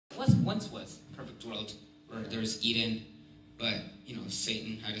once was a perfect world where there was Eden, but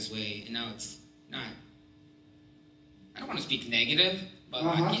Satan had his way, and now it's not. I don't want to speak negative, but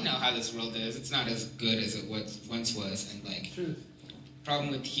you know how this world is. It's not as good as it once was, and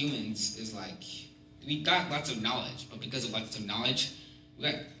problem with humans is we got lots of knowledge, but because of lots of knowledge, we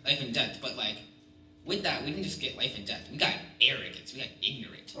got life and death. But with that, we didn't just get life and death. We got arrogance. We got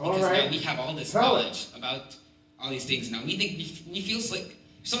ignorant. Because now we have all this knowledge about all these things. Now we feel like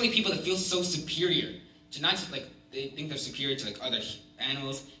so many people that feel so superior to not just they think they're superior to other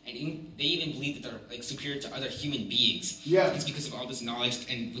animals, and they even believe that they're superior to other human beings. Yeah. It's because of all this knowledge,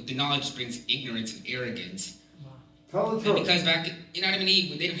 and with the knowledge brings ignorance and arrogance. Tell the truth. And because back in Adam and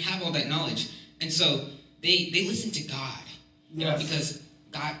Eve, they didn't have all that knowledge, and so they listened to God. Because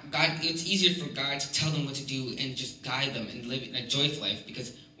God, it's easier for God to tell them what to do and just guide them and live in a joyful life.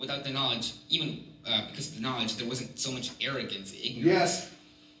 Because without the knowledge, even because of the knowledge, there wasn't so much arrogance, ignorance. Yes.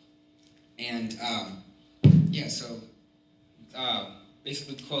 And so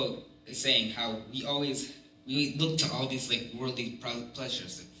basically, the quote is saying how we look to all these worldly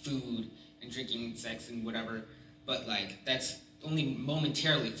pleasures, like food and drinking, sex and whatever, but that's only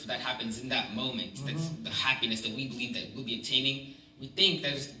momentarily. If that happens in that moment, that's the happiness that we believe that we'll be attaining. We think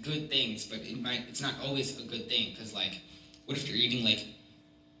that is good things, but it's not always a good thing, because what if you're eating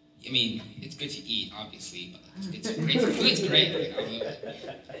it's good to eat, obviously, but it's great. Food's great, I love it.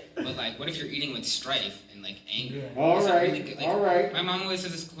 But what if you're eating with strife and anger? All right, really good? all right. My mom always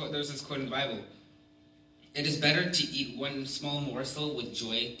says this quote. There's this quote in the Bible. It is better to eat one small morsel with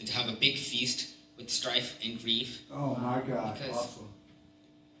joy than to have a big feast with strife and grief. Oh my God! Because awesome.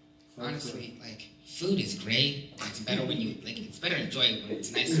 Honestly, food is great. It's better when it's better to enjoy it when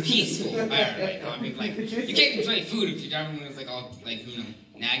it's nice and peaceful environment. You can't enjoy food if you're driving when it's all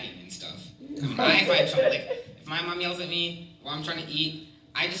nagging and stuff. I find trouble. If my mom yells at me while I'm trying to eat,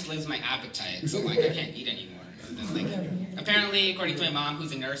 I just lose my appetite. So I can't eat anymore. And then, apparently, according to my mom,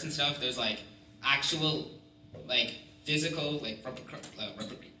 who's a nurse and stuff, there's actual physical repercussions.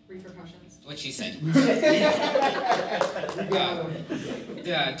 What she said.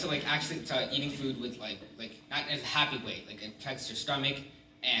 To eating food with not in a happy way. It affects your stomach,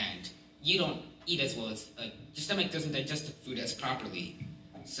 and you don't eat as well as your stomach doesn't digest the food as properly.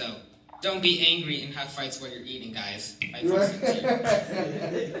 So don't be angry and have fights while you're eating, guys.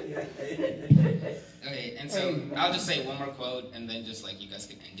 Okay, and so I'll just say one more quote, and then just you guys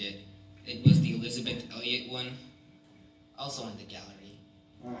can end it. It was the Elizabeth Elliot one, also in the gallery.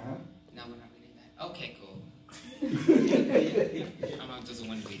 No, we're not reading that. Okay, cool. My mom doesn't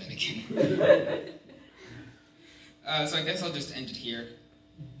want to do that again. So I guess I'll just end it here.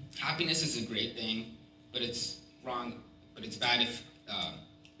 Happiness is a great thing, but it's wrong. But it's bad if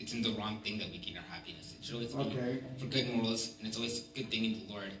it's in the wrong thing that we gain our happiness. It should always be for good morals, and it's always a good thing in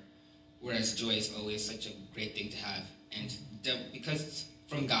the Lord. Whereas joy is always such a great thing to have, and because it's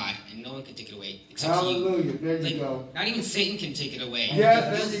from God, and no one can take it away except Hallelujah. you. There you go. Not even Satan can take it away.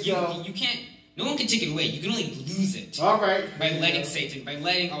 Yeah, there you go. You can't. No one can take it away. You can only lose it. All right. By letting Satan, by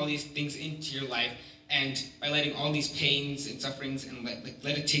letting all these things into your life, and by letting all these pains and sufferings and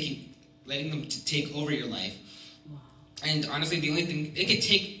letting them to take over your life. Wow. And honestly, the only thing it can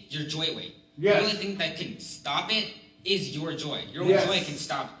take your joy away. Yes. The only thing that can stop it is your joy. Your own joy can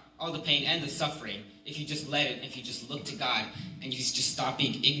stop all the pain and the suffering if you just let it. If you just look to God and you just stop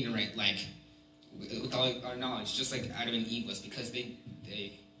being ignorant, with all our knowledge, just like Adam and Eve was, because they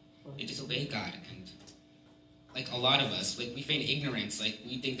disobeyed God. And a lot of us, we feign ignorance.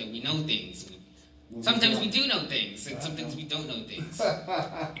 We think that we know things. Sometimes we do know things, and sometimes we don't know things.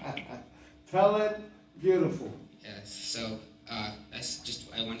 Tell it beautiful. Yes, so that's just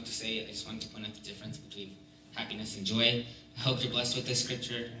what I wanted to say. I just wanted to point out the difference between happiness and joy. I hope you're blessed with this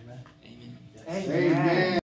scripture. Amen. Amen.